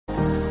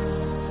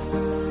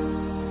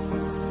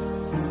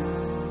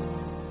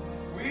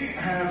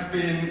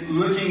have been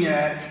looking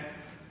at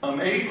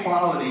 8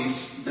 qualities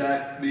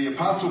that the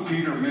Apostle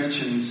Peter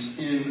mentions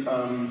in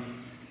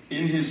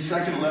his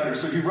second letter.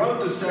 So he wrote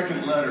the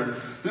second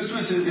letter.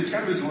 It's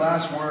kind of his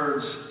last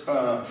words.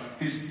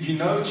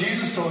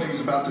 Jesus told him he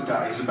was about to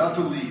die. He's about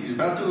to leave. He's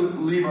about to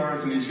leave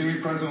earth, and he's going to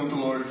be present with the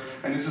Lord.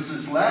 And this is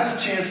his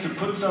last chance to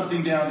put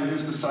something down to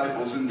his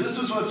disciples. And this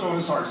is what's on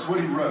his heart. It's what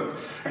he wrote.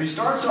 And he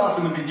starts off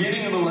in the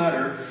beginning of the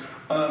letter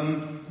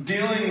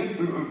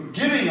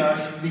giving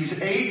us these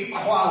 8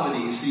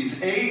 qualities,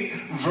 these 8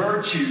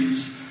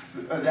 virtues,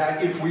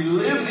 that if we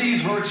live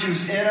these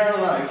virtues in our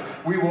life,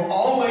 we will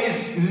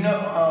always grow in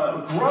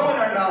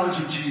our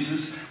knowledge of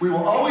Jesus. We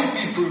will always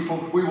be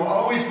fruitful. We will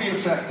always be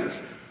effective.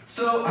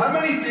 So how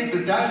many think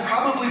that that's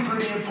probably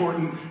pretty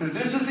important? That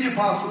this is the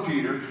Apostle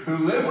Peter,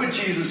 who lived with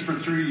Jesus for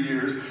 3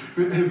 years,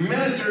 who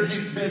ministered.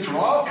 He'd been through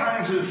all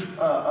kinds of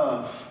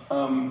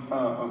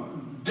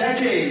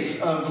decades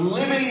of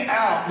living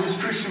out this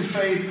Christian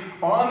faith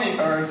on the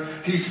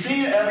earth. He's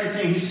seen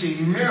everything. He's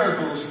seen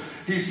miracles.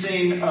 He's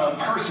seen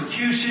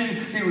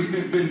persecution. He's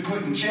been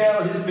put in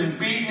jail. He's been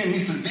beaten. And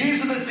he says,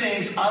 these are the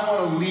things I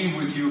want to leave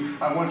with you.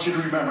 I want you to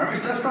remember. I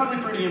mean, so that's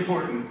probably pretty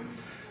important.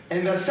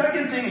 And the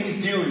second thing he's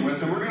dealing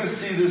with, and we're going to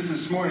see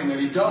this morning, that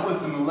he dealt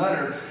with in the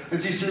letter,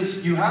 is he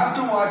says, you have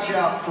to watch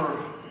out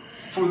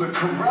for the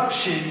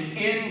corruption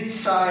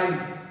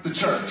inside the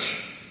church.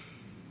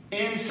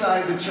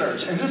 Inside the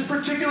church. And this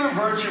particular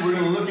virtue we're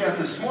going to look at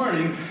this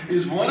morning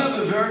is one of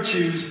the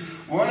virtues,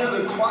 one of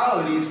the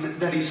qualities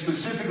that he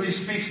specifically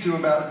speaks to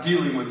about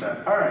dealing with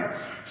that. All right.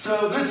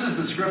 So this is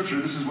the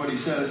scripture. This is what he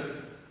says.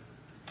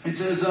 He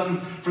says,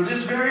 for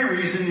this very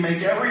reason,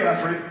 make every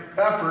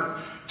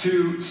effort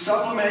to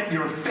supplement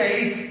your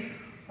faith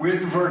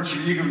with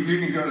virtue. You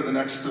can go to the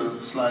next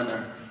slide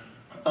there.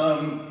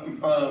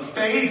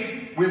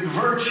 Faith with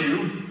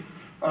virtue.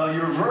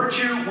 Your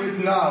virtue with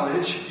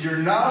knowledge, your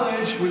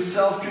knowledge with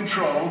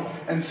self-control,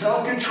 and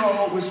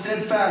self-control with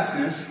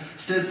steadfastness,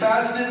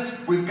 steadfastness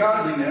with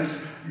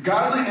godliness,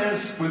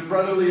 godliness with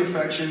brotherly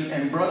affection,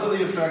 and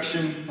brotherly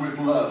affection with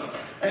love.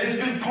 And it's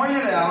been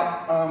pointed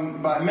out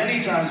by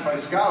many times by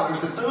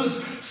scholars that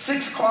those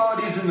 6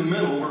 qualities in the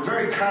middle were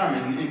very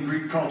common in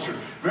Greek culture,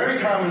 very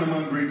common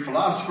among Greek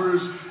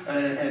philosophers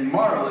and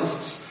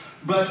moralists,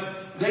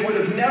 but they would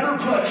have never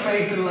put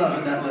faith and love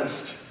in that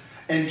list.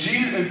 And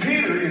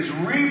Peter is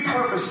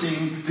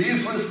repurposing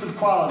these lists of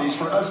qualities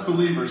for us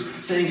believers,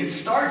 saying it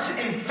starts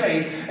in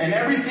faith and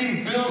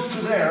everything builds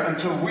to there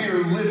until we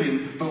are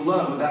living the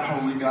love of that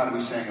holy God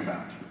we sang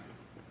about.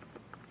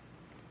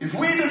 If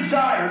we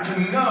desire to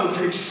know,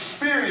 to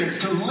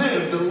experience, to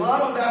live the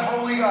love of that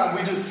holy God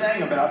we just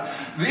sang about,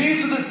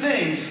 these are the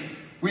things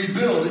we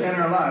build in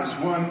our lives,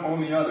 one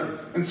on the other.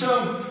 And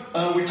so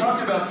we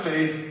talked about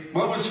faith.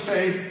 What was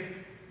faith?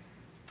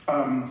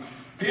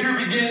 Peter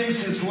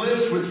begins his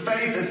list with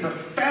faith as the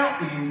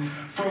fountain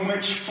from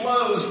which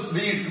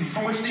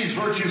these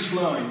virtues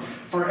flowing.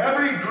 For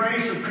every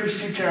grace of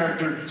Christian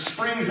character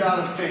springs out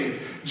of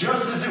faith,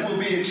 just as it will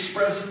be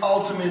expressed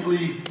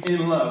ultimately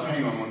in love.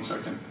 Hang on one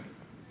second.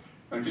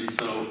 Okay,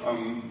 so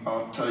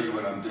I'll tell you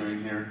what I'm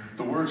doing here.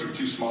 The words are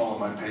too small on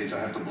my page. I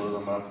have to blow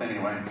them up.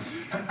 Anyway.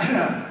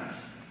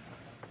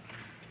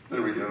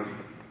 There we go.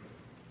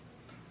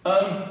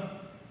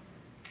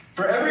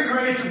 For every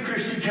grace of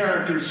Christian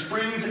character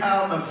springs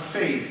out of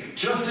faith,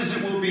 just as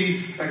it will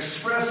be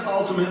expressed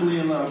ultimately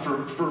in love.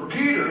 For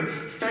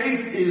Peter,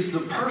 faith is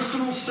the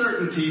personal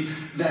certainty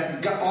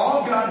that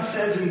all God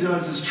says and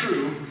does is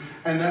true,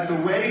 and that the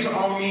way to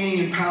all meaning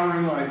and power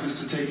in life is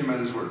to take him at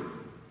his word.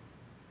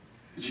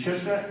 Did you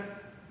catch that?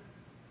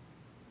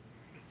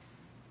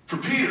 For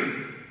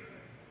Peter,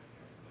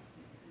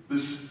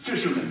 this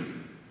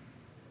fisherman,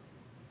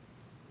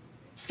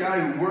 this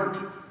guy who worked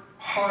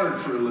hard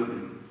for a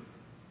living,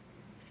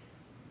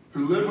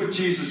 who lived with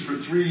Jesus for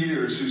 3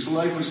 years, whose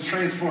life was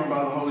transformed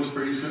by the Holy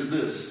Spirit, he says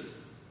this: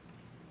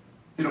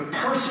 in a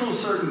personal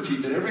certainty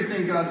that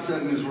everything God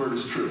said in his word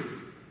is true.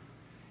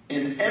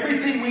 And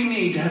everything we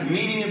need to have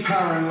meaning and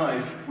power in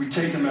life, we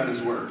take him at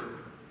his word.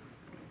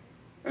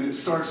 And it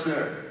starts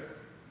there.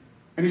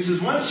 And he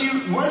says, once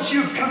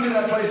you've come to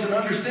that place and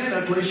understand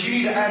that place, you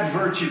need to add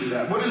virtue to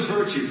that. What is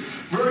virtue?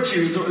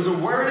 Virtue is a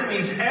word that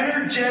means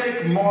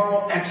energetic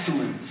moral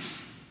excellence.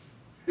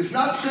 It's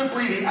not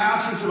simply the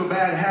absence of a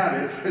bad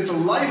habit. It's a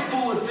life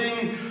full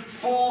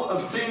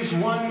of things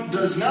one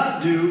does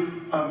not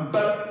do,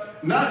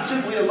 but not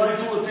simply a life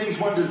full of things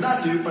one does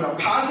not do, but a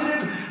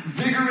positive,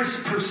 vigorous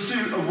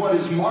pursuit of what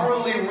is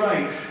morally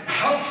right,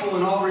 helpful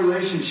in all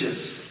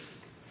relationships.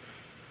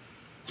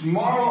 It's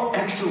moral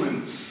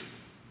excellence.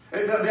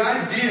 The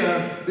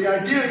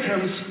idea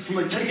comes from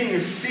like taking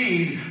a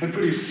seed and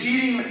putting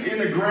seed in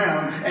the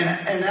ground,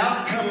 and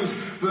out comes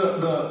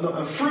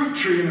the fruit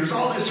tree, and there's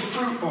all this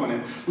fruit on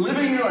it.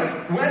 Living your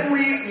life. When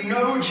we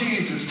know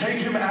Jesus, take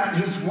him at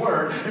his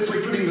word, it's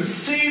like putting the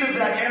seed of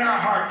that in our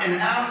heart, and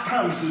out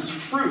comes this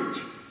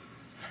fruit.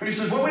 And he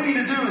says, what we need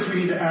to do is we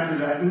need to add to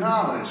that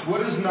knowledge.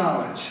 What is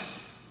knowledge?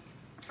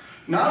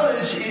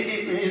 Knowledge,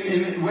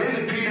 in the way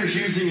that Peter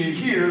Peter's using it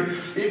here,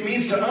 it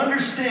means to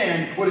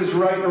understand what is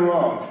right and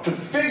wrong. To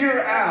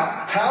figure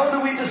out how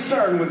do we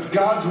discern what's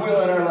God's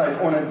will in our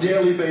life on a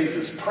daily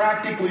basis,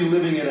 practically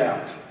living it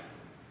out.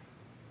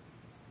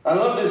 I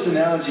love this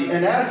analogy.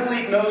 An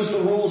athlete knows the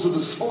rules of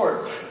the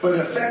sport, but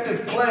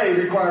effective play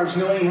requires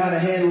knowing how to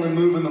handle and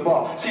move in the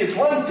ball. See, it's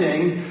one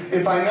thing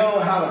if I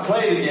know how to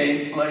play the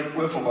game, like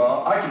wiffle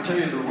ball, I can tell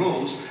you the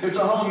rules. It's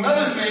a whole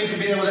nother thing to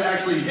be able to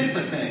actually hit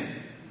the thing.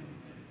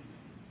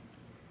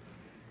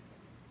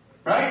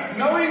 Right?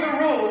 Knowing the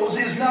rules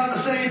is not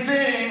the same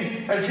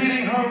thing as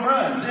hitting home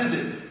runs, is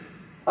it?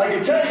 I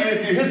can tell you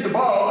if you hit the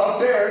ball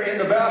up there in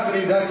the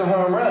balcony, that's a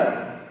home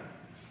run.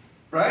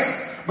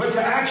 Right? But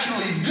to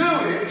actually do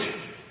it,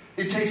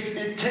 it takes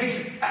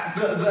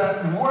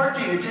that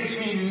working. It takes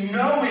me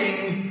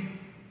knowing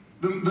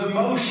the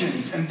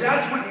motions. And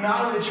that's what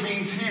knowledge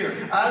means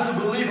here. As a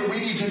believer, we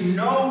need to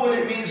know what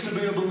it means to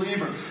be a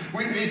believer.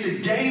 We need to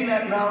gain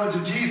that knowledge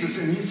of Jesus.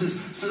 And he says,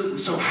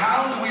 so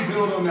how do we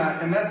build on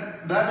that? And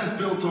that is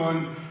built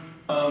on,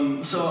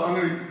 so I'm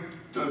going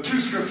to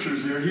two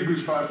scriptures there,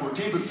 Hebrews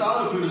 5:14. But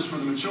solid food is for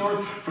the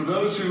mature, for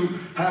those who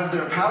have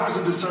their powers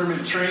of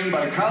discernment trained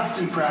by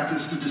constant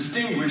practice to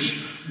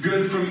distinguish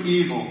good from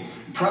evil.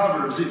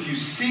 Proverbs, if you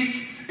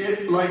seek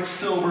it like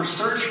silver,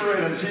 search for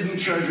it as hidden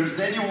treasures,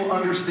 then you will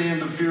understand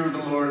the fear of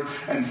the Lord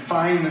and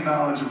find the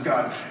knowledge of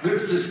God.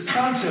 There's this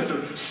concept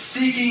of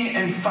seeking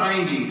and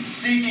finding,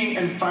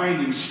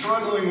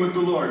 struggling with the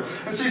Lord.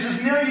 And so he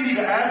says, now you need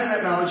to add to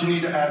that knowledge, you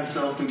need to add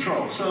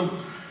self-control. So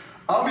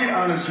I'll be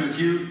honest with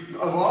you,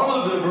 of all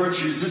of the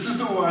virtues, this is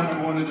the one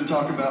I wanted to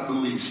talk about the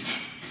least.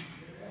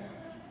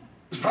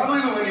 It's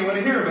probably the one you want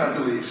to hear about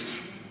the least.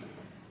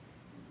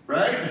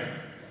 Right?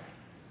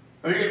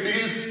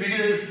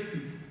 Because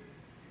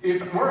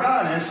if we're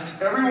honest,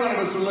 every one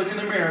of us will look in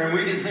the mirror and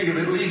we can think of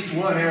at least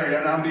one area,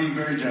 and I'm being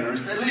very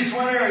generous, at least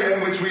one area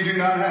in which we do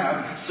not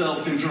have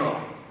self-control.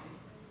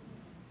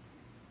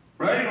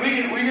 Right? We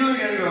can look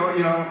at it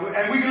and go,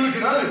 and we can look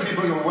at other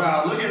people and go,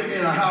 wow, look at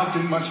how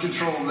much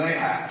control they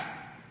have.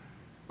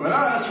 But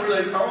us, we're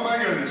like, oh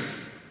my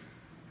goodness.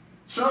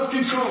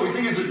 Self-control, we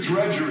think it's a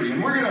drudgery.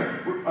 And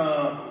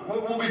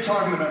we'll be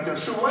talking about that.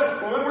 So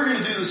what we're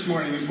going to do this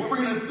morning is, what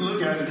we're going to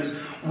look at it is,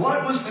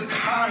 what was the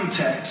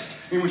context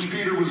in which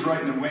Peter was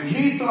writing it? When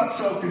he thought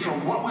self-control,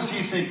 what was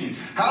he thinking?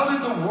 How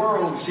did the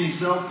world see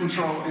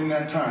self-control in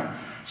that time?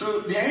 So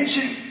the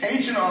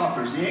ancient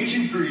authors, the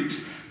ancient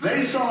Greeks,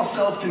 they saw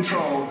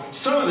self-control.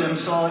 Some of them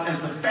saw it as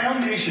the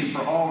foundation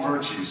for all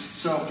virtues,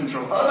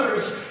 self-control.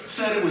 Others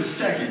said it was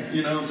second,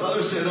 So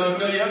others said, oh,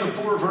 no, you have the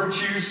four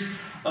virtues,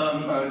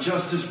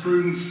 justice,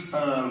 prudence,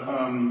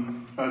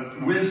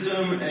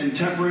 wisdom, and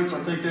temperance,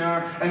 I think they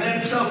are. And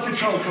then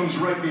self-control comes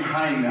right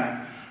behind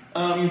that.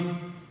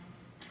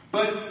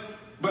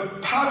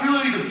 But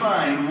popularly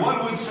defined,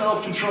 what would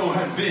self-control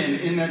have been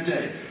in that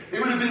day?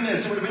 It would have been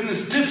this. It would have been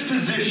this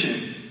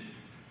disposition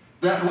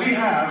that we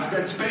have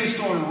that's based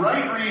on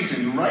right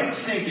reason, right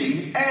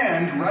thinking,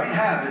 and right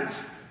habits,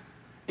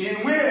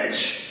 in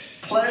which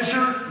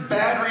pleasure,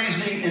 bad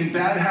reasoning, and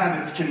bad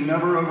habits can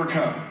never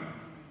overcome.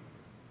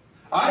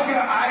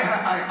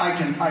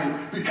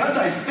 Because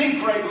I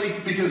think rightly,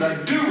 because I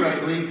do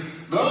rightly,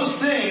 those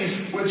things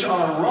which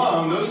are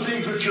wrong, those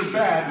things which are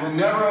bad, will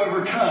never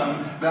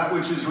overcome that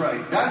which is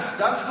right. That's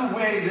the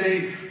way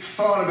they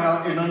thought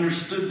about and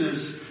understood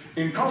this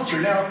in culture.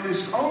 Now,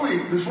 this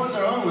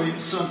wasn't only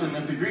something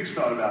that the Greeks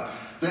thought about.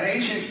 The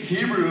ancient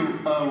Hebrew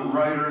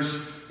writers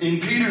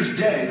in Peter's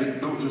day,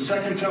 the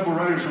Second Temple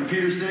writers from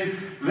Peter's day,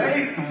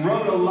 they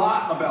wrote a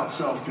lot about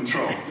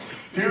self-control.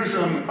 Here's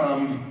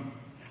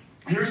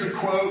a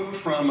quote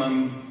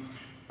from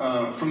the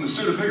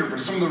Pseudepigrapha,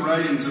 some of the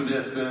writings of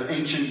the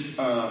ancient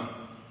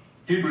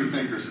Hebrew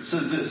thinkers. It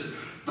says this: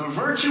 the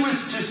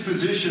virtuous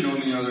disposition,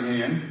 on the other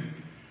hand,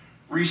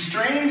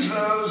 restrains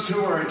those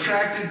who are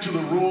attracted to the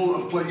rule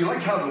of play. You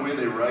like how the way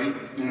they write?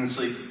 It's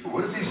like,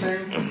 what is he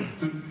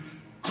saying?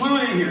 Clue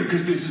in here,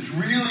 because this is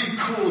really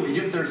cool to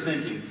get their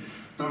thinking.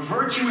 The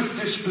virtuous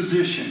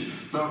disposition,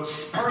 the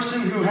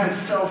person who has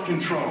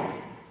self-control,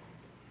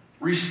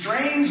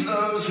 restrains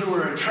those who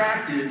are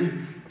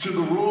attracted to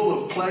the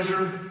rule of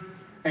pleasure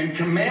and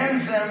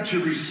commands them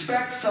to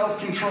respect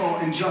self-control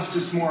and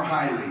justice more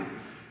highly.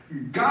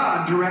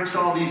 God directs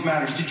all these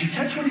matters. Did you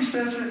catch what he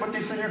says? What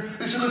they say here?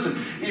 They said,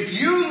 listen, if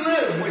you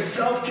live with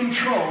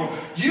self-control,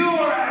 you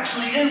are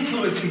actually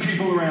influencing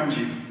people around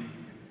you.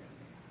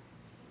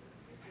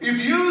 If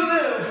you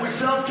live with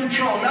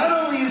self-control, not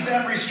only is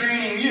that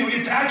restraining you,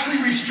 it's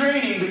actually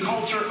restraining the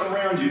culture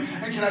around you.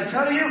 And can I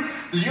tell you,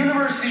 the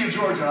University of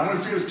Georgia, I'm going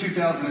to say it was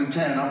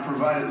 2010, I'll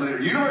provide it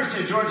later.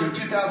 University of Georgia in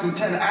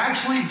 2010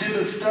 actually did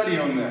a study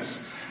on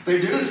this. They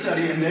did a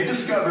study and they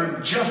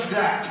discovered just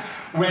that.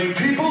 When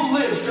people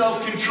live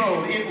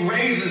self-controlled, it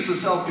raises the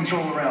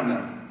self-control around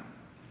them.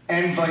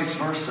 And vice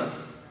versa.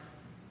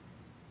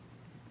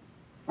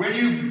 When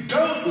you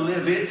don't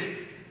live it,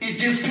 it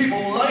gives people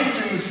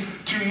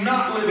license to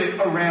not live it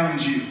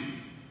around you.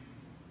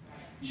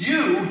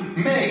 You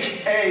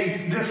make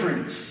a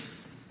difference.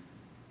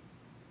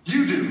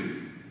 You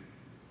do.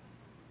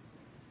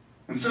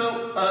 And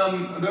so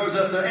there was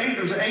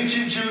an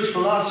ancient Jewish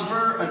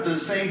philosopher at the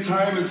same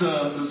time as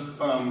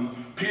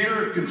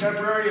Peter,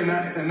 contemporary in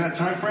that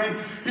time frame.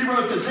 He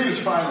wrote this. His name is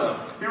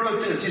Philo. He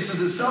wrote this. He says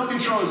that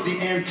self-control is the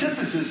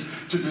antithesis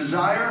to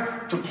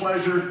desire, to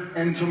pleasure,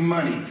 and to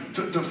money.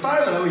 To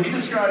Philo, he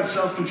describes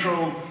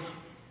self-control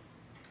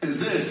as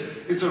this.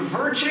 It's a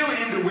virtue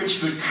into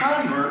which the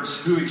converts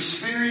who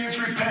experience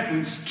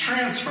repentance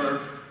transfer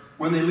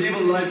when they leave a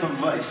life of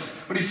vice.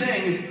 What he's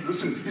saying is,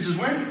 listen, he says,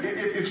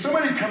 if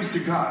somebody comes to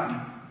God,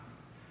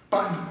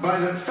 by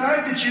the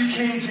fact that you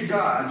came to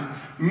God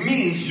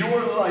means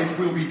your life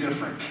will be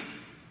different.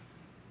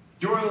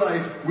 Your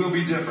life will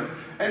be different.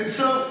 And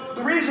so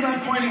the reason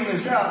I'm pointing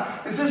this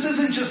out is this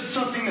isn't just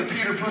something that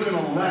Peter put in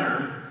a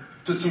letter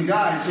to some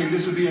guys saying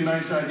this would be a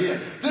nice idea.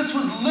 This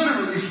was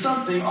literally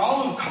something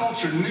all of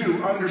culture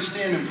knew,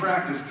 understand, and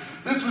practice.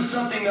 This was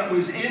something that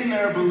was in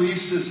their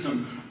belief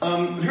system.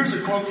 Here's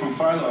a quote from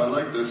Philo. I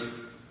like this.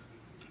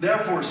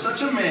 Therefore,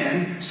 such a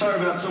man, sorry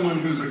about someone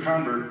who's a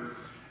convert,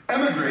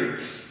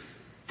 emigrates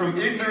from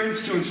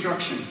ignorance to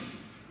instruction,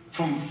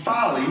 from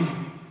folly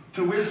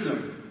to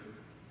wisdom,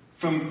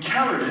 from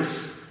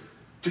cowardice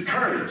to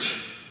courage,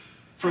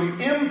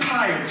 from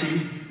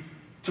impiety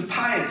to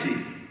piety,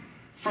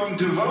 from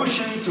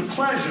devotion to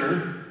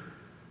pleasure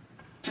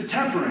to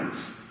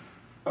temperance,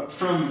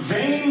 from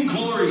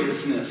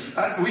vaingloriousness.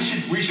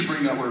 We should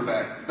bring that word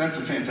back. That's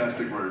a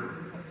fantastic word.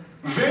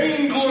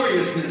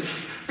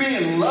 Vaingloriousness, being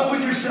in love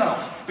with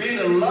yourself, being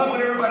in love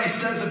with what everybody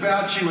says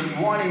about you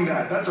and wanting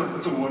that. That's a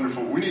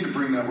wonderful, we need to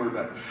bring that word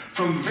back.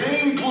 From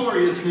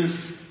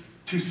vaingloriousness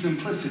to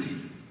simplicity.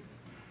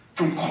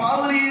 From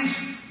qualities,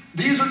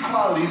 these are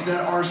qualities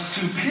that are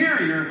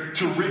superior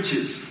to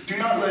riches. Do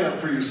not lay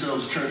up for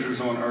yourselves treasures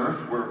on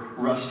earth where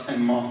rust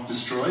and moth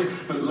destroy,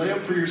 but lay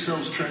up for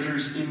yourselves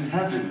treasures in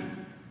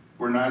heaven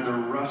where neither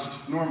rust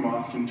nor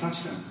moth can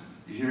touch them.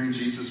 You hearing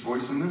Jesus'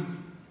 voice in this?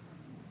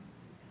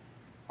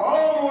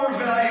 All more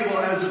valuable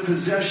as a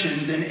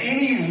possession than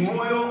any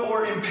royal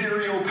or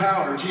imperial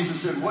power.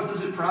 Jesus said, what does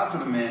it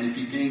profit a man if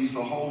he gains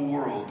the whole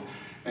world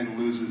and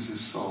loses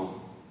his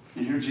soul?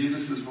 You hear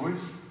Jesus'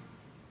 voice?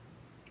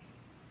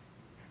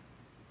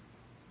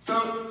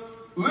 So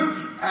Luke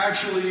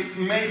actually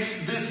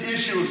makes this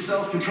issue of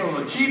self-control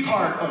a key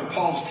part of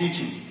Paul's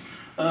teaching.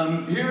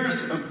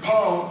 Here's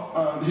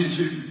Paul.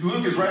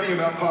 Luke is writing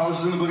about Paul. This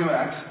is in the book of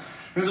Acts.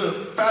 There's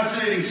a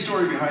fascinating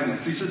story behind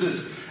this. He says this.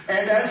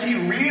 And as he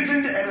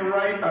reasoned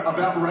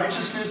about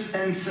righteousness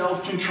and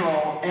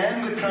self-control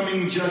and the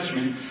coming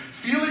judgment,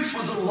 Felix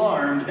was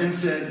alarmed and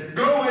said,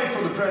 go away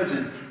for the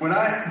present. When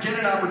I get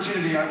an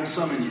opportunity, I will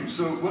summon you.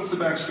 So what's the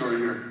backstory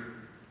here?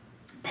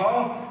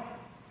 Paul,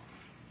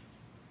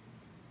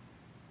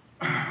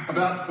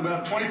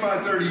 about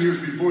 25, 30 years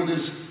before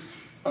this,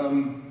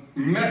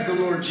 met the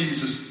Lord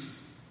Jesus.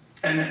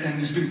 And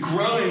he's been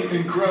growing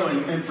and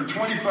growing. And for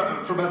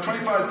about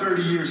 25,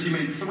 30 years, he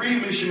made 3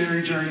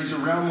 missionary journeys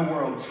around the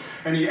world.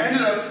 And he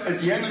ended up at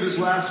the end of his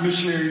last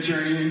missionary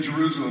journey in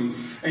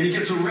Jerusalem. And he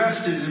gets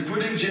arrested and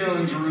put in jail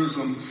in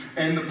Jerusalem.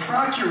 And the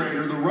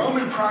procurator, the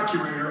Roman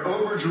procurator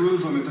over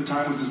Jerusalem at the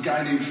time was this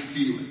guy named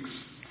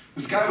Felix.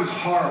 This guy was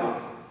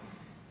horrible.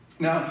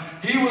 Now,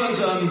 he was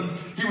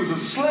a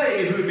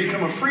slave who had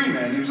become a free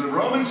man. He was a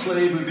Roman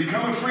slave who had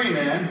become a free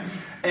man.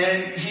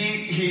 And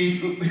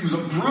he was a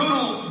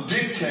brutal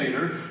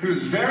dictator. He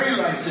was very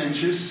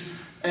licentious,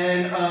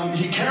 and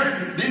he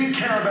didn't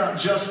care about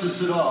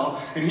justice at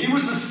all. And he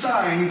was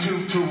assigned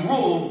to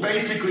rule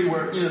basically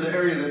where the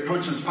area that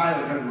Pontius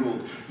Pilate had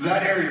ruled,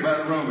 that area by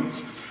the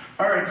Romans.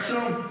 All right,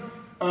 so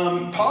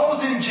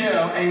Paul's in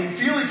jail, and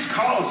Felix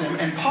calls him,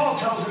 and Paul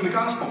tells him the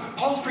gospel.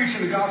 Paul's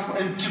preaching the gospel,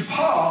 and to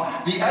Paul,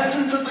 the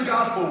essence of the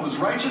gospel was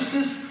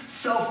righteousness,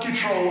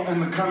 self-control,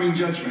 and the coming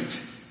judgment.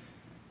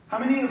 How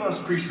many of us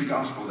preach the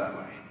gospel that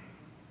way?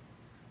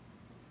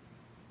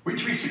 We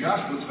preach the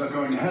gospel, it's about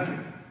going to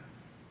heaven.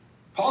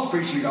 Paul's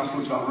preaching the gospel,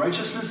 it's about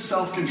righteousness,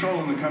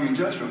 self-control, and the coming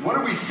judgment. What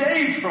are we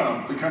saved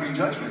from? The coming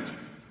judgment.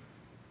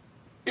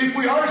 If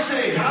we are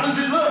saved, how does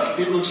it look?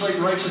 It looks like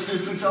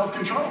righteousness and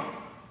self-control.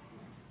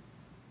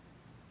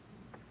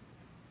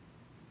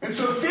 And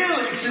so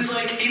Felix he's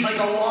like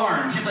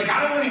alarmed. He's like,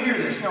 I don't want to hear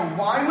this. Now,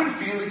 why would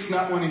Felix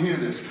not want to hear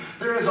this?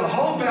 There is a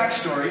whole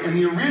backstory, and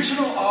the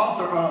original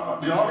author,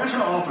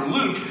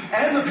 Luke,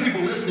 and the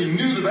people listening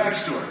knew the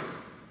backstory.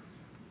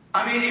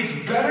 I mean,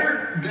 it's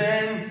better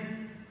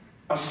than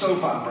a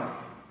soap opera.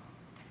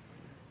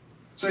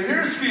 So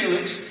here's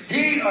Felix.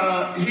 He's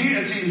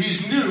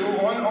new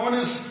on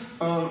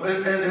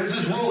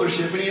his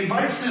rulership, and he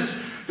invites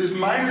this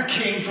minor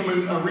king from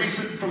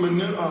a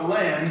new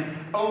land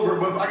over,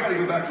 but I got to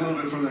go back a little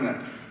bit further than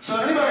that. So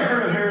anybody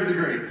heard of Herod the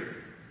Great?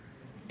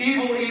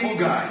 Evil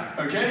guy,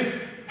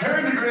 okay?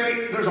 Herod the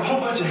Great, there's a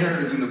whole bunch of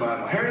Herods in the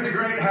Bible. Herod the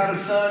Great had a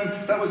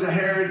son, that was a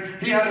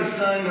Herod. He had a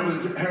son, that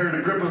was Herod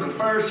Agrippa the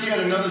First. He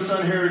had another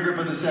son, Herod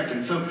Agrippa the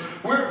Second. So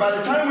by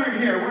the time we're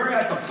here, we're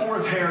at the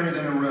 4th Herod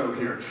in a row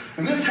here.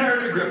 And this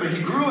Herod Agrippa,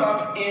 he grew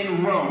up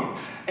in Rome.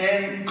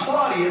 And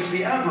Claudius,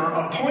 the emperor,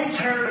 appoints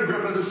Herod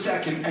Agrippa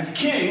II as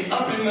king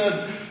up in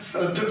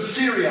the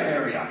Syria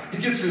area. He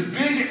gets this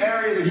big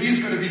area that he's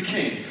going to be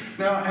king.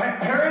 Now,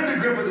 Herod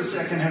Agrippa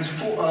II has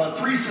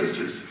three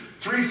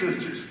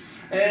sisters.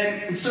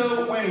 And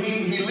so when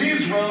he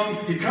leaves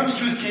Rome, he comes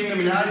to his kingdom,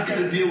 and now he's got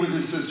to deal with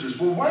his sisters.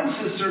 Well, one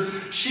sister,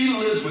 she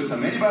lives with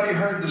him. Anybody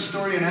heard the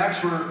story in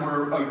Acts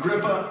where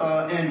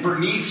Agrippa and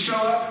Bernice show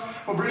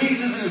up? Well, Bernice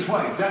isn't his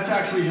wife. That's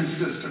actually his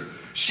sister.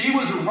 She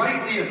was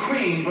rightly a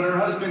queen, but her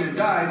husband had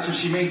died, so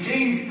she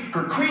maintained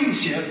her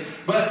queenship,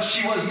 but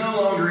she was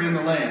no longer in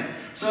the land.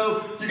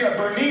 So you got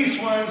Bernice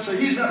one, so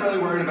he's not really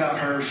worried about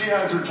her. She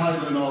has her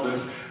title and all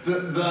this.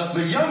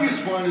 The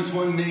youngest one is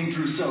one named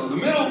Drusilla. The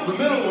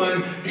middle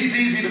one, he's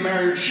easy to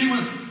marry. She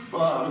was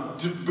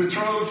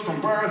betrothed from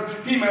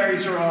birth. He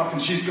marries her off,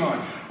 and she's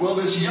gone. Well,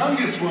 this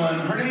youngest one,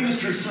 her name is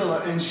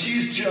Drusilla, and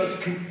she's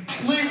just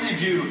completely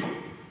beautiful.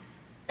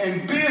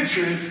 And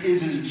Beatrice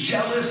is as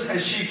jealous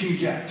as she can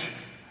get.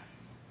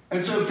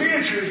 And so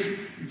Beatrice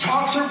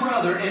talks her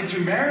brother into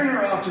marrying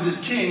her off to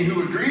this king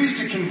who agrees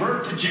to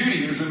convert to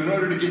Judaism in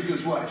order to get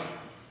this wife.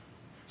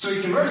 So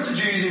he converts to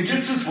Judaism,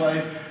 gets this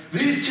wife.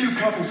 These two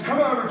couples come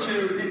over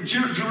to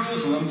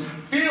Jerusalem.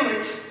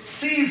 Felix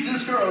sees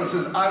this girl and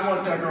says, I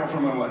want that girl for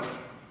my wife.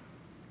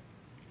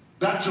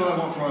 That's who I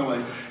want for my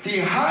wife. He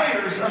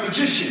hires a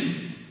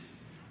magician,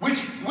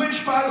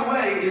 which by the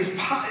way, is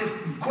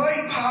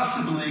quite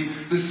possibly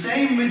the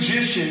same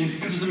magician,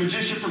 because it's a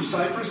magician from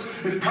Cyprus,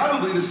 is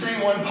probably the same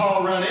one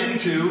Paul ran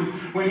into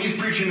when he's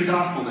preaching the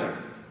gospel there.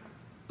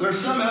 There's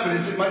some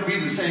evidence it might be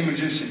the same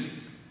magician.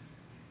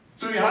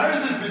 So he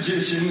hires this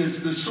magician,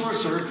 this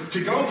sorcerer,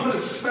 to go put a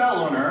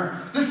spell on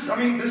her. This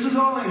is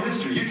all in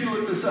history. You can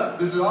look this up.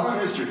 This is all in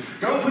history.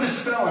 Go put a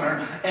spell on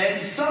her,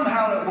 and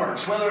somehow it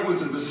works. Whether it was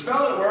the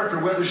spell at work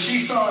or whether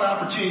she saw an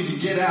opportunity to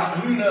get out,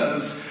 who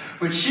knows?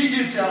 But she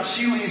gets out,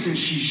 she leaves, and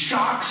she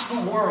shocks the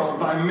world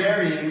by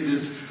marrying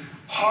this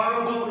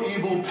horrible,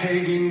 evil,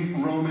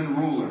 pagan Roman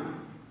ruler,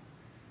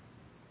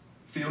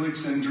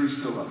 Felix and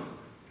Drusilla.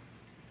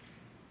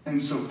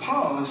 And so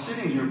Paul is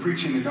sitting here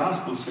preaching the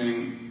gospel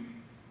saying,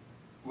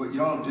 what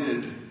y'all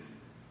did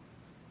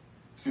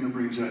is going to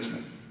bring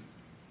judgment.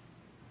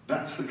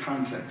 That's the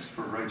context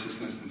for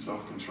righteousness and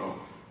self-control.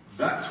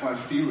 That's why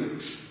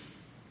Felix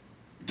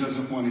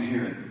doesn't want to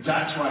hear it.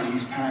 That's why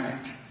he's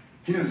panicked.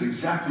 He knows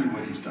exactly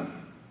what he's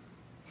done.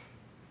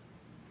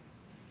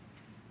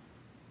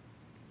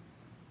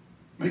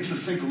 Makes us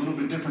think a little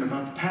bit different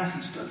about the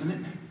passage, doesn't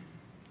it?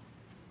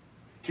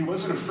 He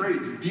wasn't afraid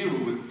to deal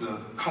with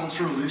the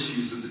cultural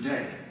issues of the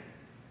day.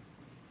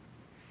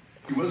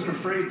 He wasn't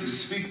afraid to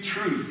speak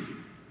truth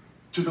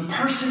to the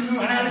person who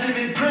has him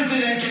in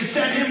prison and can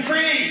set him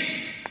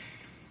free.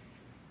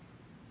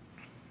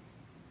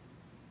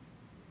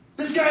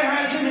 This guy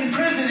has him in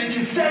prison and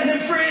can set him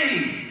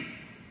free.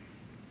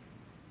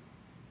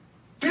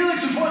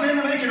 Felix was wanting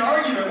him to make an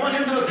argument,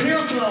 wanting him to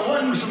appeal to him,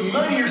 wanting some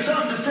money or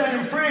something to set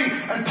him free.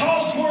 And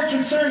Paul's more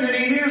concerned that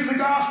he hears the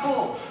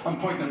gospel. I'm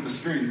pointing at the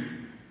screen.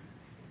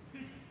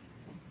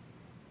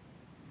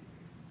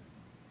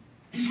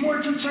 He's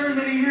more concerned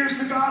that he hears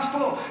the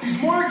gospel. He's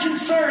more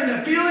concerned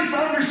that Felix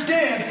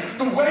understands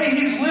the way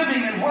he's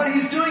living and what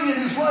he's doing in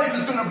his life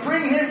is going to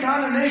bring him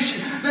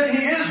condemnation, than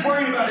he is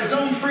worried about his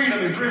own freedom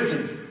in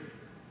prison.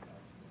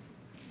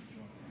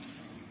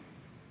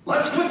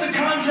 Let's put the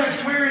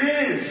context where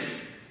it is.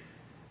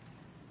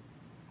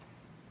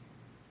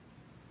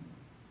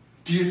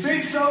 Do you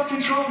think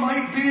self-control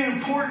might be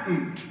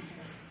important?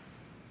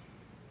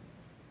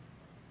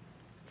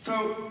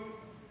 So,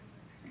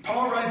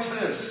 Paul writes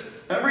this.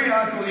 Every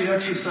athlete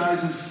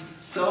exercises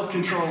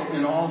self-control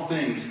in all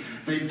things.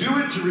 They do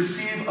it to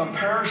receive a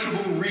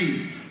perishable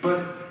wreath,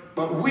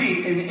 but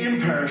we an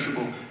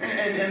imperishable.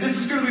 And this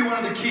is going to be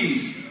one of the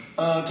keys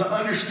to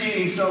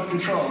understanding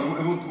self-control.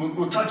 And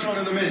we'll touch on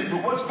it in a minute.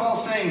 But what's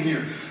Paul saying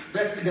here?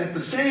 That the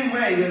same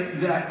way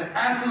that the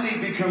athlete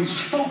becomes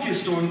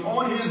focused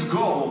on his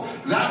goal,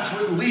 that's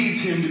what leads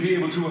him to be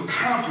able to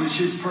accomplish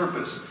his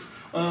purpose.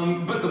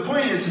 But the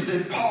point is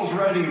that Paul's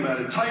writing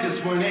about it. Titus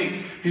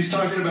 1:8, he's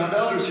talking about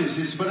elders here.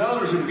 He says, but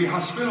elders are to be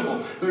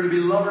hospitable. They're to be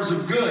lovers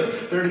of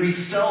good. They're to be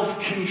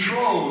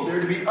self-controlled.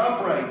 They're to be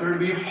upright. They're to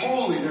be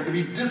holy. They're to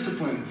be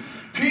disciplined.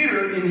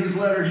 Peter, in his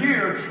letter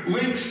here,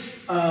 links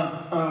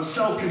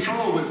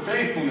self-control with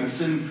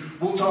faithfulness. And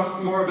we'll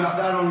talk more about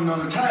that on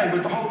another time.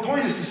 But the whole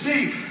point is to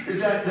see is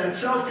that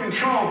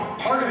self-control,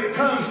 part of it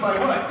comes by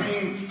what?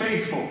 Being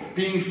faithful.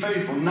 Being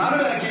faithful. Not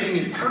about getting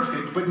it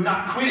perfect, but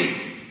not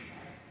quitting.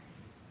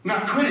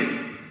 Not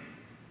quitting.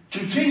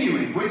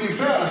 Continuing. When you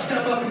fail,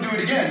 step up and do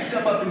it again.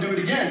 Step up and do it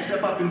again.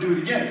 Step up and do it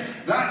again.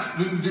 That's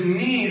the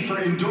need for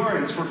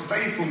endurance, for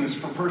faithfulness,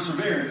 for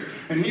perseverance.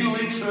 And he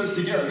links those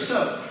together.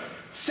 So,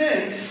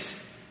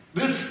 since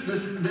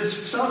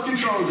this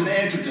self-control is an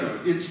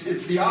antidote, it's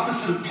the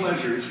opposite of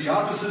pleasure. It's the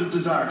opposite of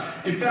desire.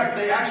 In fact,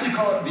 they actually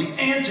call it the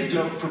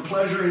antidote for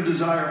pleasure and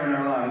desire in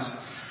our lives.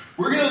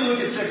 We're going to look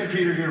at 2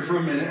 Peter here for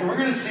a minute, and we're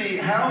going to see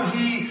how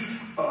he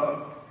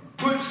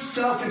puts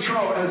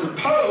self-control as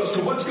opposed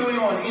to what's going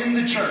on in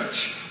the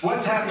church,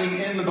 what's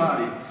happening in the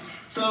body.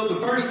 So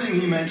the first thing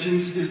he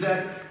mentions is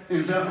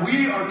that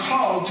we are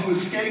called to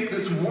escape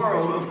this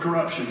world of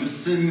corruption. This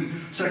is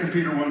in 2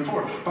 Peter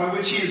 1:4, by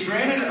which he has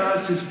granted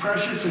us his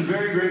precious and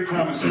very great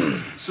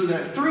promises, so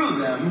that through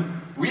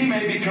them we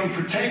may become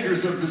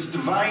partakers of this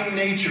divine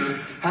nature,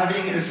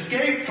 having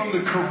escaped from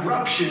the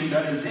corruption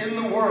that is in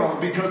the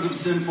world because of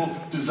sinful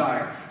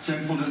desire.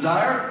 Sinful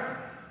desire,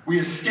 we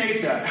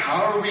escape that.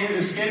 How are we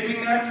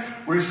escaping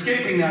that? We're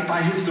escaping that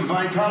by his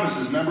divine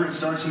promises. Remember, it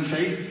starts in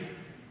faith.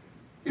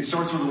 It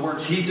starts with the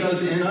work he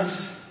does in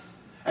us.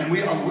 And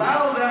we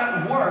allow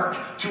that work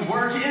to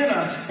work in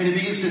us, and it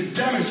begins to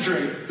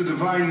demonstrate the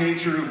divine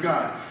nature of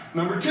God.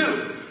 Number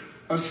 2,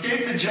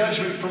 escape the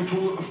judgment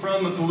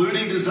from the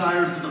polluting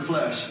desires of the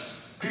flesh.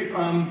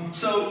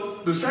 So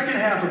the second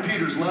half of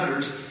Peter's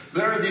letters,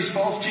 there are these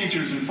false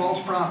teachers and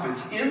false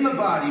prophets in the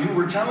body who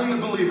were telling the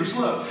believers,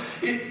 look,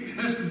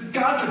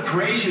 God's a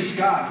gracious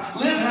God.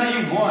 Live how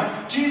you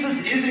want.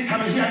 Jesus isn't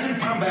coming. He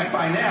hasn't come back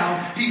by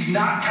now. He's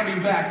not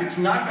coming back. It's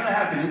not going to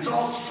happen. It's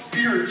all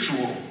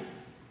spiritual.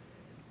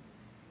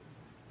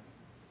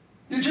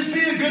 You just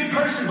be a good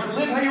person, but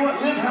live how you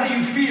want. Live how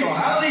you feel.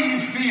 How do you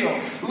feel?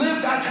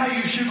 Live, that's how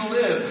you should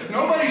live.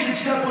 Nobody should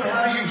step on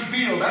how you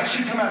feel. That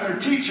should come out. There are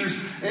teachers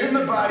in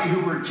the body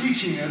who were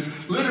teaching us,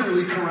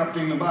 literally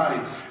corrupting the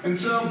body. And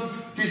so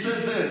he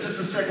says this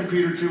is 2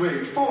 Peter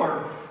 2:8.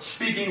 For,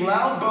 speaking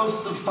loud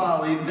boasts of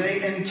folly,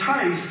 they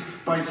entice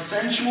by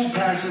sensual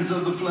passions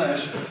of the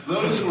flesh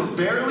those who are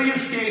barely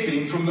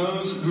escaping from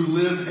those who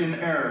live in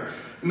error.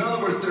 In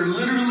other words, they're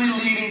literally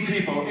leading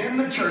people in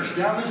the church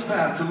down this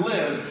path to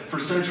live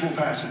for sensual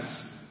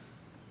passions.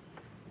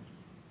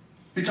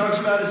 He talks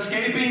about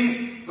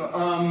escaping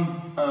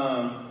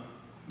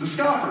the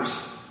scoffers.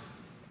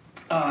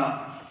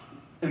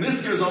 And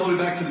this goes all the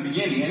way back to the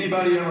beginning.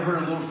 Anybody ever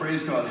heard a little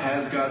phrase called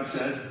 "has God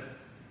said"?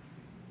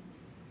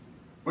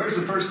 Where's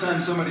the first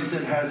time somebody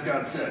said "has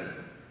God said"?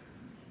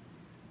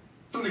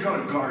 Something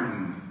called a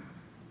garden.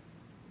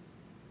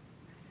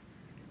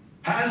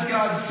 Has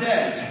God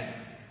said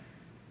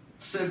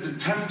the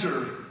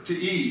tempter to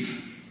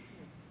Eve.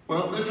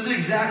 Well, this is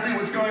exactly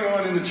what's going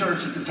on in the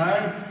church at the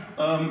time.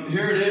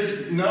 Here it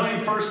is,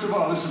 knowing first of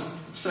all, this is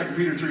 2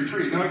 Peter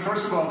 3:3, knowing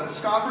first of all that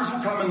scoffers will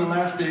come in the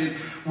last days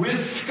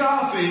with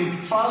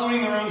scoffing,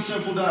 following their own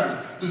sinful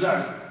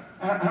desires.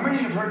 How many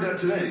have heard that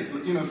today?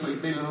 You know, it's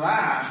like they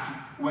laugh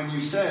when you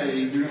say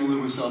you're going to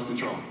live with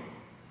self-control.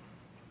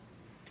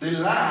 They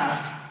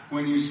laugh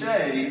when you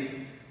say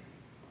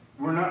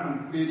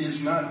it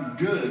is not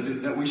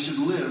good that we should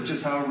live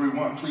just however we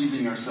want,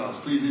 pleasing ourselves,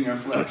 pleasing our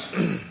flesh.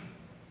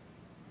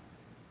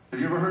 Have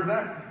you ever heard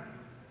that?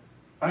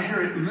 I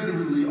hear it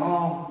literally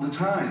all the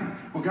time.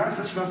 Well, guys,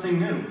 that's nothing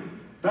new.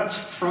 That's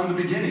from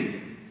the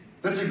beginning.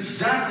 That's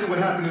exactly what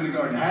happened in the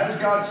garden. Has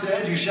God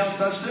said, you shall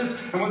touch this?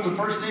 And what's the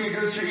first thing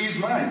that goes through Eve's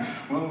mind?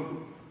 Well,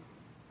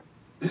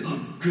 it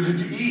looked good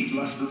to eat,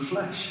 lust of the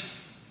flesh.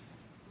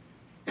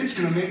 It's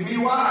going to make me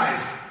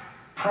wise.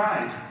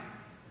 Pride.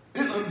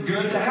 It looked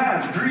good to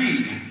have.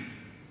 Greed.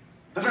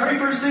 The very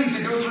first things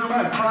that go through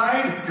my mind.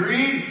 Pride,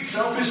 greed,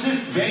 selfishness,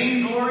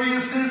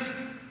 vaingloriousness,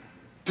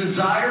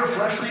 desire,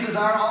 fleshly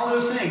desire, all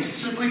those things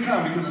simply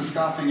come because of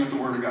scoffing at the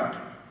Word of God.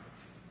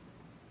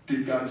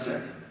 Did God say?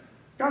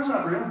 God's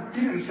not real.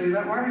 He didn't say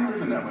that. Why are you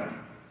living that way?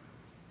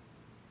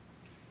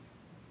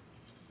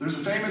 There's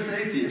a famous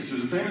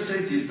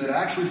atheist that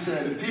actually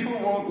said, if people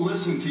won't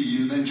listen to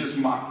you, then just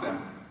mock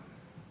them.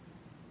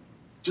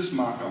 Just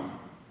mock them.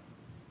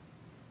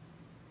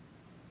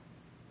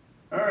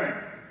 All right.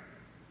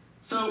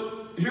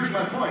 So here's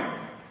my point.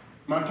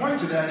 My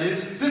point to that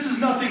is, this is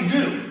nothing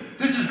new.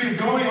 This has been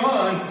going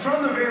on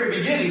from the very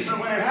beginning. So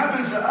when it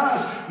happens to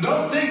us,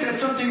 don't think that's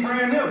something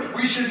brand new.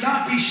 We should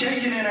not be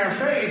shaken in our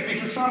faith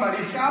because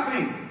somebody's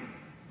scoffing.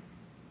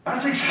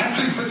 That's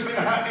exactly what's been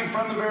happening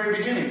from the very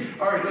beginning.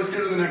 All right, let's go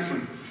to the next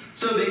one.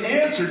 So the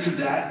answer to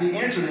that, the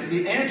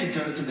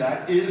antidote to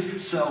that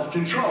is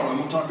self-control. And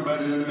we'll talk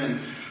about it in a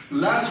minute. The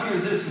last one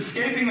is this: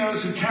 escaping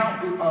those who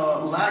count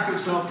lack of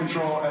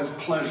self-control as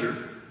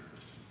pleasure.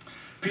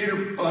 Peter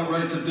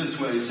writes it this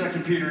way,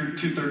 2 Peter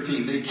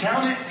 2:13. They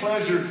count it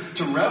pleasure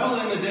to revel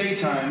in the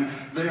daytime.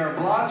 They are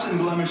blots and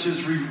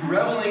blemishes,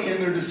 reveling in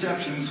their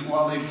deceptions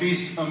while they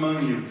feast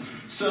among you.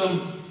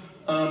 So,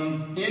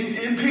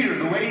 in Peter,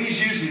 the way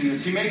he's using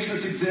this, he makes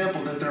this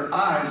example that their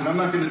eyes, and I'm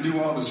not going to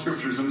do all the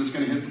scriptures, I'm just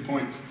going to hit the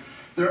points.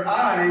 Their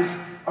eyes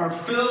are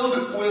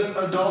filled with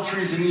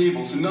adulteries and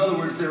evils. In other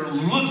words, they're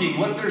looking,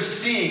 what they're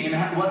seeing,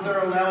 and what they're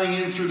allowing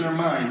in through their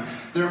mind.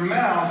 Their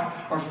mouth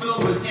are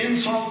filled with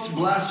insults,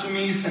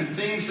 blasphemies, and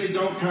things they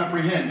don't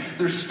comprehend.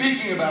 They're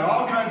speaking about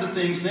all kinds of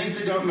things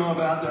they don't know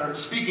about. They're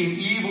speaking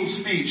evil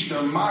speech.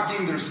 They're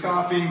mocking, they're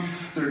scoffing,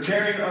 they're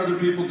tearing other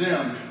people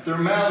down. Their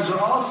mouths are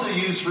also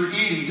used for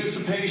eating,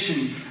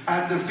 dissipation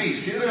at the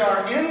feast. Here they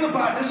are in the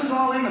body. This is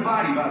all in the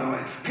body, by the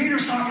way.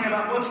 Peter's talking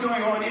about what's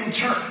going on in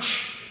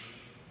church.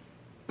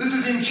 This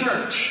is in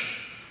church.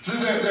 So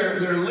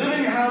they're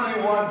living how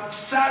they want,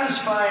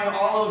 satisfying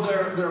all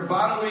of their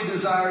bodily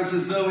desires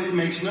as though it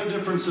makes no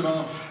difference at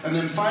all. And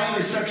then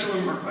finally, sexual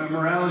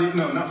immorality.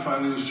 No, not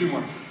finally, there's two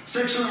more.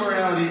 Sexual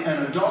immorality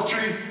and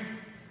adultery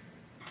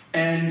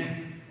and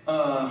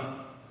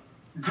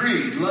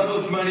greed,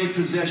 love of money,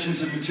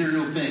 possessions, and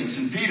material things.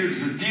 And Peter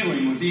is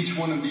dealing with each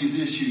one of these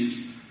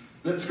issues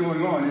that's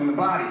going on in the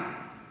body.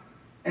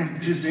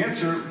 And his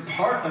answer,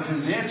 part of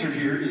his answer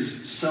here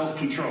is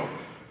self-control.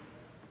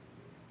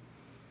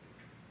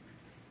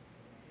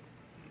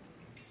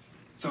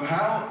 So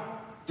how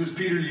does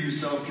Peter use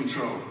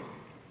self-control?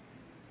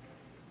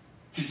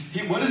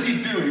 What is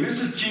he doing? This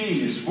is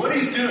genius. What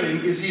he's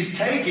doing is he's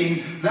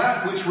taking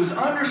that which was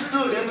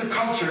understood in the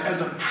culture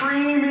as a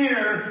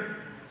premier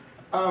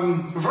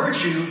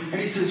virtue,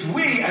 and he says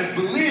we as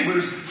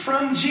believers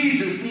from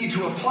Jesus need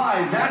to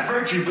apply that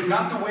virtue, but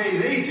not the way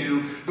they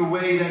do, the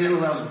way that it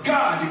allows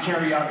God to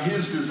carry out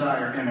his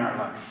desire in our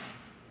life.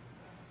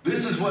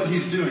 This is what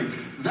he's doing.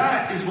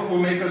 That is what will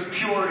make us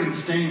pure and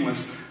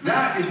stainless.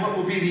 That is what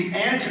will be the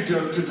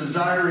antidote to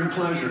desire and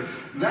pleasure.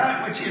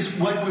 That which is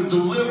what will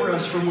deliver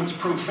us from what's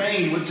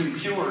profane, what's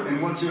impure,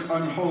 and what's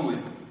unholy.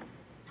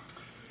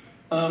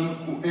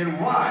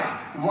 And why?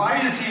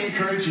 Why is he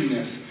encouraging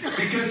this?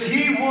 Because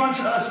he wants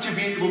us to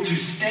be able to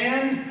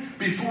stand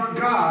before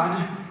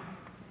God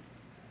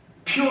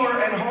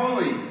pure and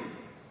holy,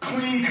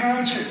 clean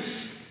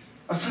conscience,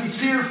 a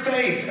sincere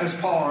faith, as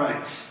Paul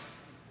writes.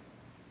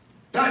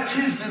 That's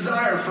his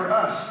desire for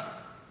us.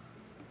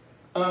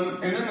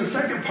 And then the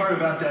second part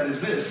about that is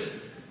this,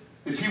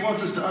 is he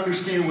wants us to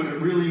understand what it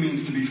really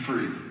means to be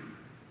free.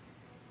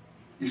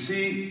 You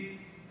see,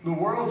 the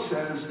world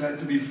says that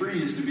to be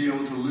free is to be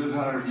able to live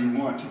however you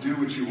want, to do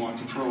what you want,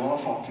 to throw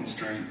off all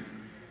constraint.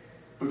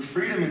 But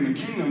freedom in the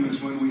kingdom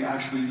is when we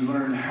actually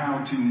learn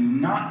how to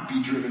not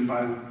be driven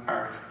by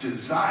our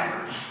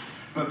desires,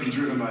 but be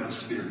driven by the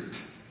Spirit.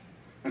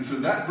 And so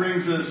that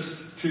brings us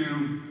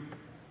to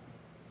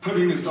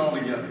putting this all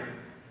together.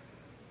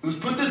 Let's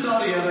put this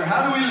all together.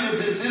 How do we live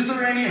this? Is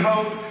there any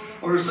hope?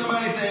 Or is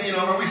somebody saying,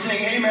 are we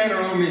saying amen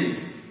or oh me?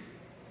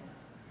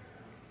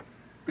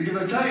 Because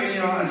I tell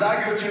you, as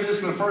I go through this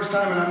for the first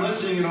time and I'm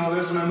listening and all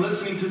this, and I'm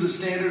listening to the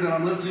standard and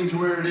I'm listening to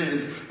where it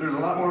is, there's a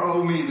lot more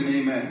oh me than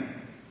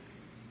amen.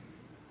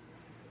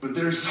 But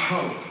there's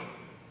hope.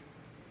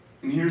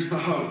 And here's the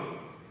hope.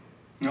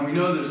 Now we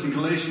know this in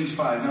Galatians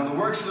 5. Now the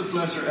works of the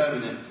flesh are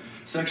evident.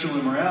 Sexual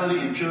immorality,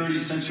 impurity,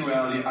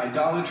 sensuality,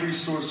 idolatry,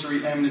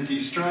 sorcery,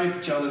 enmity,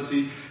 strife,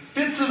 jealousy,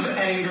 fits of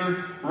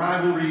anger,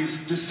 rivalries,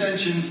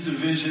 dissensions,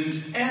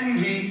 divisions,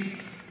 envy,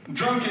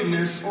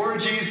 drunkenness,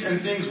 orgies,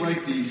 and things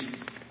like these.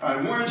 I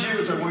warned you,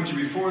 as I warned you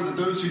before, that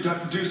those who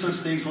do such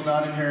things will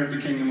not inherit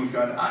the kingdom of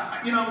God.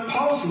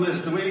 Paul's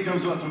list, the way he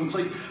comes up with them, it's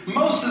like,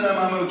 most of them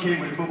I'm okay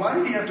with, but why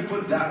did he have to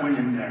put that one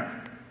in there?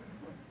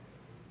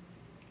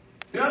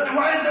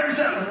 Why there's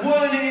that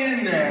one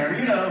in there?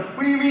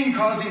 What do you mean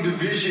causing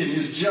division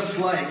is just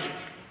like ...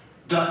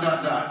 What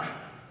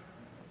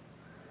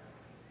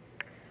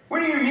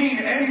do you mean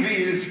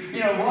envy is,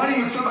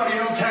 wanting what somebody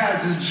else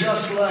has is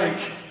just like ...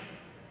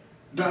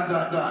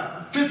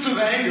 Fits of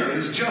anger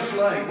is just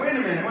like, wait a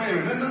minute.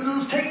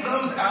 Let's take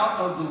those out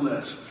of the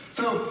list.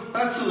 So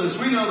that's the list.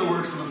 We know the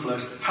works of the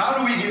flesh. How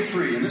do we get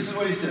free? And this is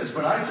what he says.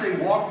 But I say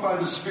walk by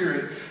the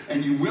Spirit,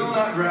 and you will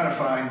not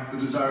gratify the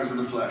desires of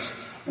the flesh.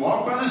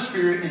 Walk by the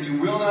Spirit, and you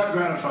will not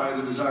gratify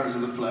the desires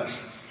of the flesh.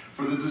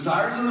 For the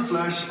desires of the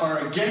flesh are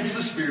against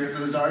the Spirit,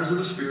 the desires of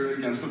the Spirit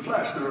against the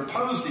flesh. They're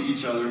opposed to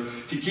each other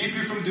to keep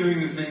you from doing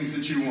the things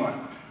that you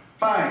want.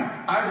 Fine,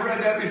 I've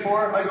read that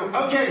before. I go,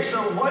 okay, so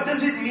what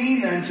does it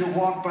mean then to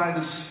walk by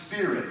the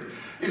Spirit?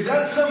 Is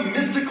that some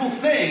mystical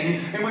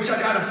thing in which I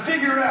got to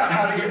figure out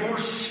how to get more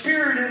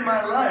Spirit in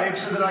my life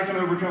so that I can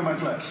overcome my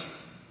flesh?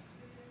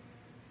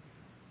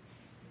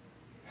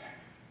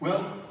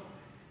 Well,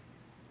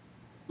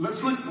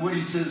 let's look at what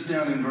he says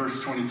down in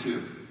verse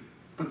 22.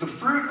 But the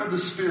fruit of the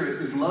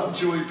Spirit is love,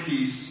 joy,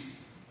 peace,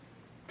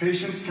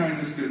 patience,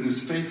 kindness,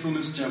 goodness,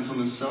 faithfulness,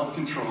 gentleness,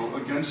 self-control.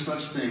 Against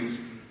such things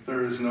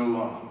there is no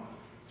law.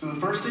 So the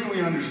first thing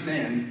we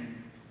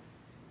understand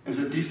is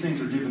that these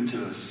things are given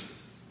to us.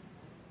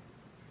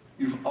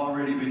 You've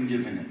already been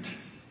given it.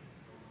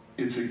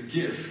 It's a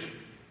gift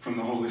from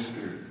the Holy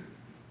Spirit.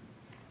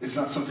 It's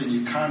not something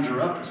you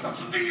conjure up. It's not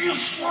something you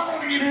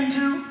struggle to get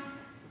into.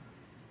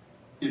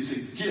 It's a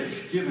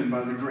gift given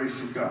by the grace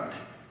of God.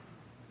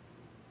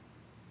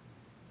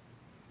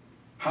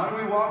 How do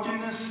we walk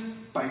in this?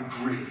 By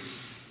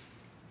grace.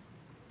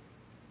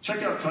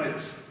 Check out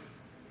Titus.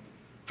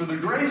 For the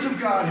grace of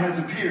God has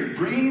appeared,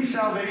 bringing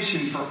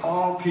salvation for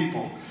all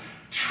people,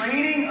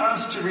 training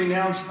us to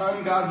renounce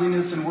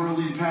ungodliness and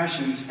worldly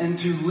passions, and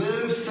to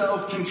live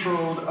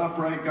self-controlled,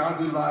 upright,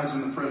 godly lives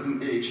in the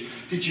present age.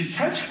 Did you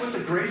catch what the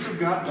grace of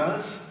God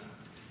does?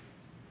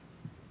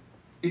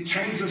 It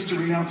trains us to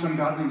renounce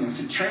ungodliness.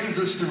 It trains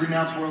us to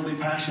renounce worldly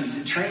passions.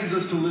 It trains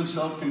us to live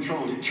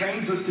self-controlled. It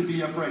trains us to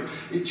be upright.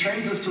 It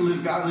trains us to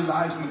live godly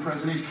lives in the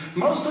present age.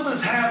 Most of us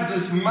have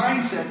this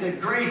mindset that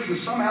grace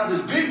is somehow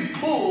this big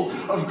pool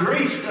of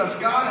grace stuff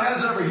God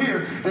has over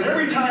here, that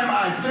every time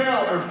I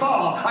fail or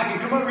fall, I can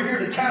come over here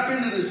to tap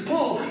into this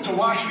pool to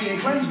wash me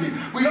and cleanse me.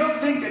 We don't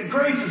think that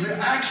grace is an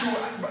actual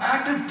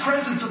active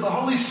presence of the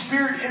Holy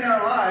Spirit in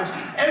our lives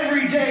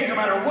every day, no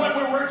matter what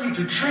we're working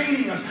through,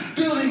 training us,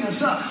 building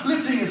us up,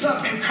 lifting us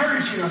up,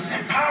 encouraging us,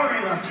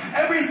 empowering us.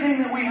 Everything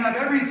that we have,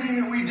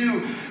 everything that we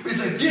do is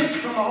a gift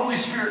from the Holy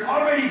Spirit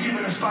already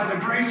given us by the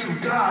grace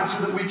of God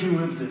so that we can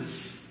live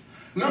this.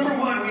 Number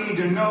one, we need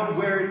to know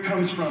where it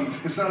comes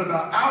from. It's not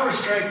about our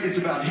strength, it's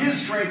about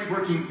His strength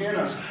working in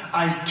us.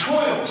 I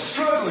toil,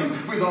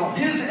 struggling with all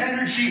His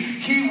energy.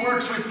 He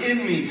works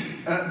within me.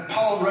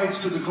 Paul writes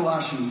to the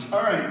Colossians.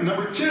 All right,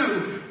 number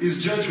two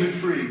is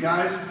judgment-free.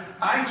 Guys,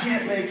 I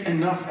can't make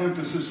enough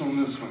emphasis on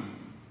this one.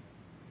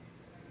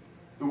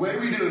 The way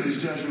we do it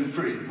is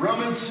judgment-free.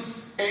 Romans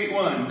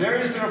 8:1. There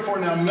is therefore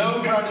now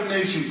no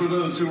condemnation for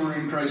those who are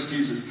in Christ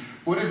Jesus.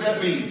 What does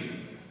that mean?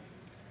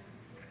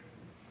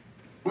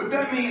 What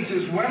that means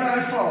is when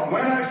I fall,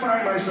 when I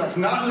find myself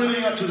not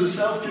living up to the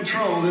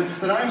self-control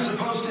that I'm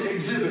supposed to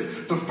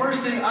exhibit, the first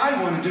thing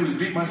I want to do is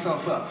beat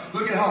myself up.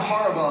 Look at how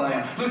horrible I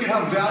am. Look at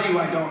how value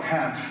I don't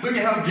have. Look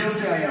at how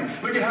guilty I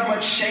am. Look at how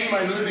much shame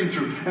I'm living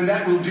through. And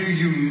that will do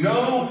you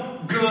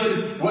no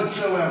good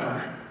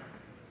whatsoever.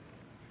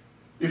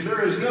 If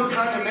there is no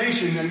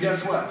condemnation, then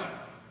guess what?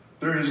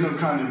 There is no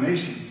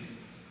condemnation.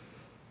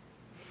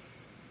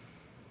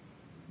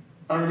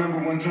 I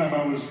remember one time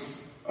I was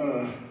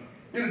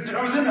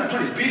in that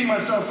place, beating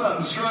myself up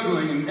and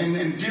struggling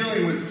and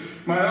dealing with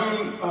my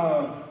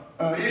own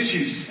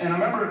issues. And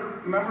I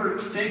remember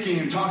thinking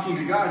and talking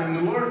to God, and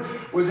the Lord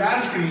was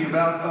asking me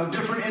about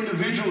different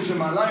individuals in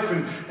my life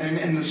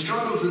and the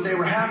struggles that they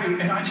were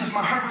having. And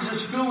my heart was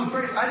just filled with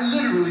grace. I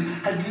literally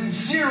had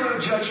zero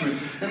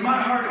judgment. In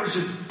my heart, it was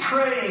just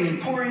praying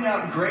and pouring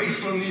out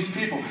grace on these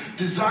people,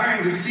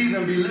 desiring to see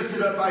them be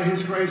lifted up by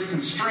His grace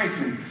and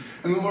strengthened.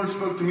 And the Lord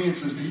spoke to me and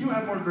says, do you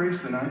have more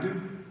grace than I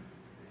do?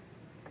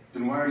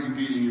 Then why are you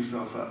beating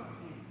yourself up?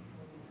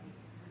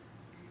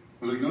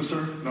 I was like, no,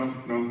 sir. No,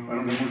 I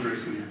don't have more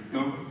grace than you.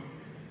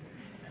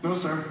 No,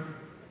 sir.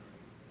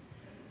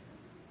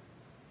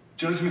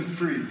 Judgment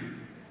free.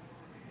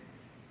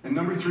 And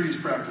number three is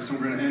practice, and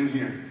we're going to end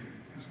here.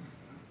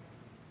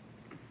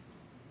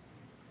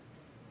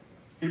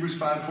 Hebrews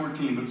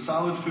 5:14, but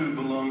solid food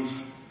belongs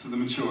to the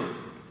mature.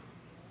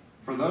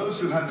 For those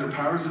who have their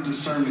powers of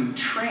discernment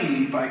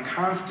trained by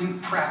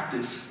constant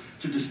practice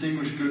to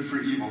distinguish good for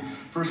evil.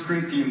 1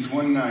 Corinthians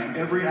 1:9,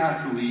 every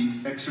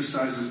athlete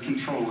exercises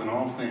control in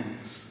all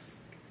things.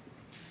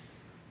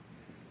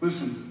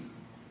 Listen,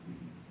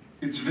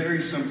 it's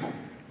very simple.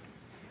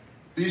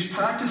 These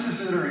practices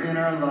that are in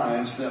our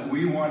lives that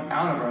we want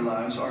out of our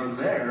lives are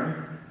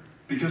there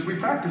because we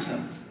practice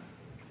them.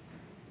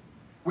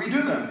 We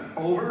do them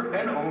over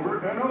and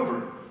over and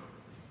over.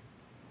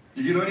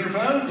 You get on your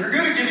phone, you're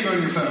good at getting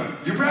on your phone.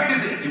 You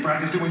practice it. You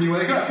practice it when you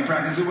wake up. You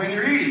practice it when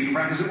you're eating. You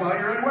practice it while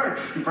you're at work.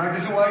 You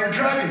practice it while you're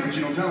driving, but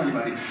you don't tell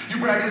anybody. You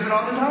practice it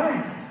all the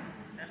time.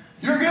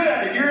 You're good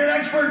at it. You're an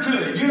expert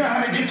to it. You know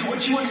how to get to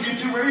what you want to get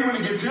to, where you want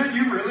to get to it.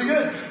 You're really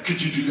good.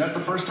 Could you do that the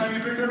first time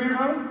you picked up your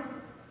phone?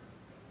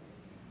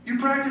 You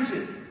practice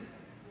it.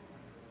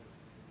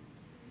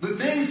 The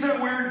things that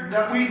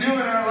we do in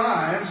our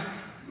lives,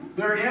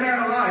 they're in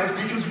our lives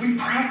because we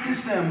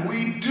practice them.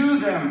 We do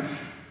them.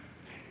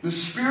 The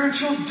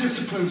spiritual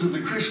disciplines of the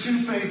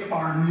Christian faith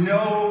are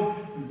no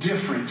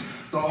different.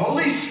 The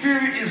Holy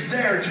Spirit is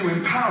there to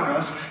empower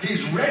us.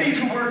 He's ready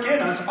to work in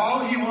us.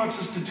 All He wants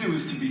us to do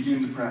is to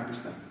begin to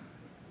practice them.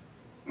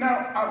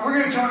 Now, we're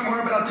going to talk more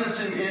about this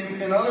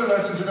in other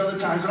lessons at other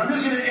times, but I'm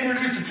just going to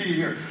introduce it to you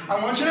here.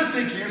 I want you to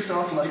think of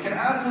yourself like an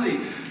athlete.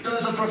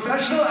 Does a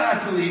professional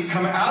athlete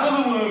come out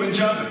of the womb and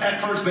jump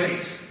at first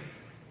base?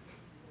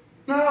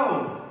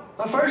 No.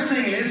 The first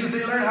thing is that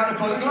they learn how to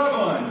put a glove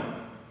on.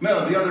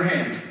 No, the other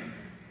hand.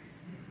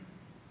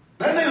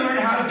 Then they learn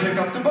how to pick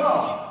up the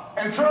ball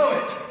and throw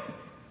it.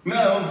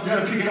 No, you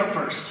got to pick it up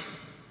first.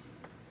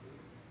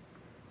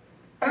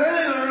 And then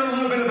they learn a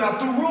little bit about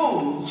the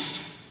rules.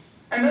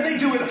 And then they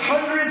do it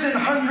hundreds and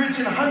hundreds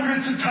and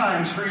hundreds of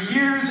times for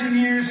years and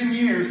years and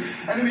years.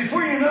 And then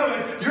before you know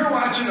it, you're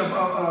watching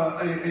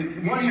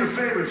one of your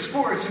favorite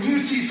sports and you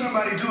see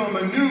somebody do a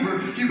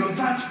maneuver. You go,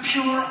 that's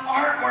pure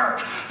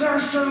artwork. They're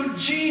so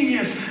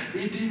genius.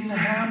 It didn't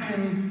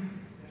happen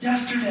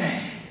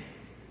yesterday.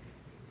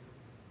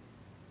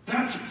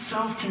 That's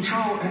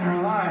self-control in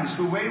our lives.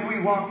 The way we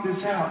walk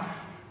this out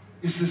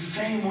is the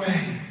same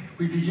way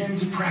we begin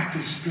to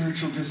practice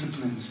spiritual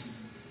disciplines.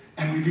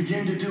 And we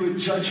begin to do it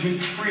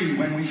judgment-free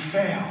when we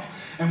fail.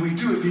 And we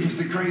do it because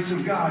the grace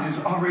of God is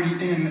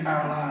already in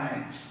our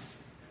lives.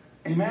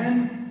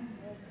 Amen?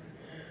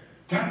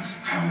 That's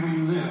how we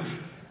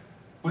live.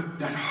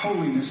 That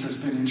holiness has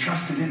been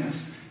entrusted in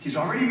us. He's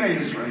already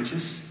made us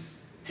righteous.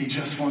 He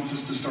just wants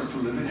us to start to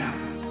live it out.